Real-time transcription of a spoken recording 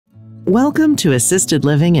Welcome to Assisted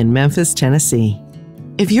Living in Memphis, Tennessee.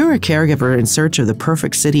 If you're a caregiver in search of the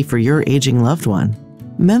perfect city for your aging loved one,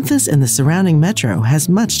 Memphis and the surrounding metro has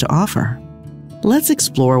much to offer. Let's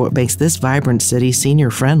explore what makes this vibrant city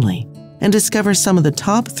senior-friendly and discover some of the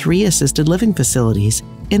top 3 assisted living facilities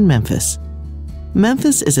in Memphis.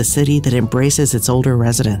 Memphis is a city that embraces its older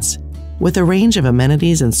residents, with a range of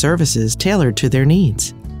amenities and services tailored to their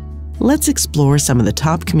needs. Let's explore some of the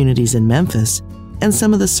top communities in Memphis and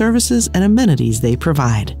some of the services and amenities they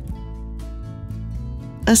provide.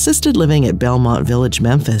 Assisted Living at Belmont Village,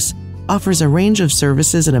 Memphis offers a range of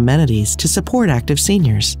services and amenities to support active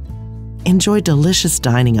seniors. Enjoy delicious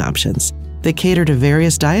dining options that cater to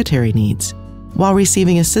various dietary needs while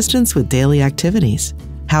receiving assistance with daily activities,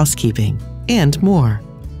 housekeeping, and more.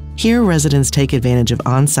 Here, residents take advantage of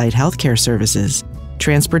on-site healthcare services,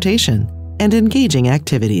 transportation, and engaging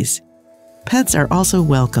activities. Pets are also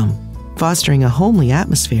welcome, fostering a homely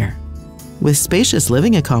atmosphere. With spacious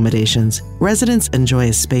living accommodations, residents enjoy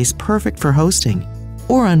a space perfect for hosting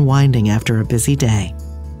or unwinding after a busy day.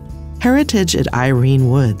 Heritage at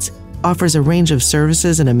Irene Woods offers a range of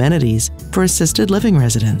services and amenities for assisted living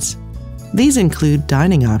residents. These include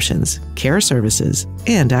dining options, care services,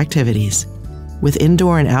 and activities. With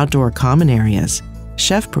indoor and outdoor common areas,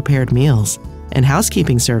 chef-prepared meals, and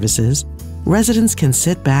housekeeping services, residents can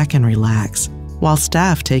sit back and relax while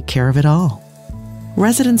staff take care of it all.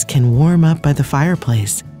 Residents can warm up by the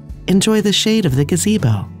fireplace, enjoy the shade of the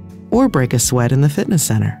gazebo, or break a sweat in the fitness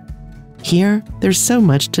center. Here, there's so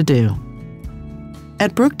much to do.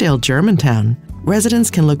 At Brookdale Germantown, residents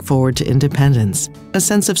can look forward to independence, a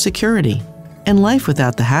sense of security, and life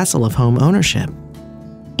without the hassle of home ownership.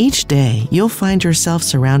 Each day, you'll find yourself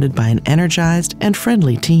surrounded by an energized and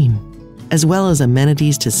friendly team, as well as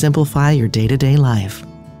amenities to simplify your day-to-day life.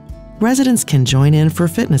 Residents can join in for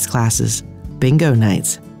fitness classes, bingo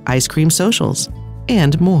nights, ice cream socials,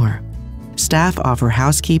 and more. Staff offer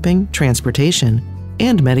housekeeping, transportation,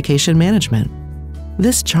 and medication management.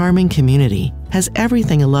 This charming community has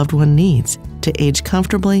everything a loved one needs to age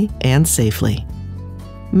comfortably and safely.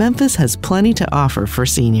 Memphis has plenty to offer for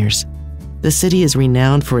seniors. The city is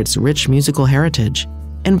renowned for its rich musical heritage,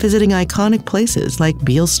 and visiting iconic places like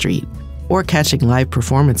Beale Street or catching live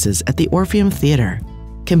performances at the Orpheum Theater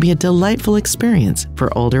can be a delightful experience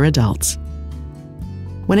for older adults.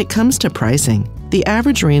 When it comes to pricing, the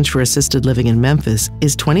average range for assisted living in Memphis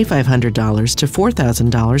is $2,500 to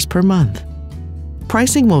 $4,000 per month.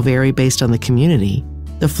 Pricing will vary based on the community,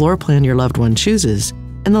 the floor plan your loved one chooses,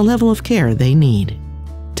 and the level of care they need.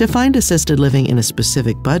 To find assisted living in a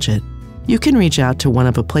specific budget, you can reach out to one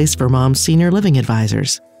of A Place for Mom's senior living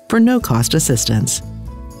advisors for no-cost assistance.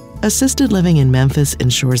 Assisted living in Memphis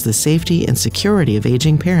ensures the safety and security of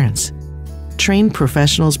aging parents. Trained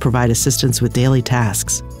professionals provide assistance with daily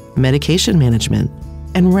tasks, medication management,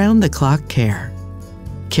 and round-the-clock care.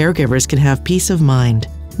 Caregivers can have peace of mind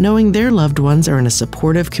knowing their loved ones are in a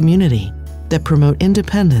supportive community that promote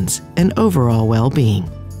independence and overall well-being.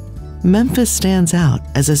 Memphis stands out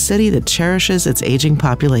as a city that cherishes its aging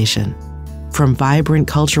population. From vibrant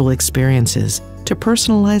cultural experiences to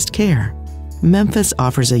personalized care, Memphis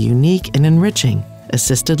offers a unique and enriching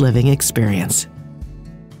assisted living experience.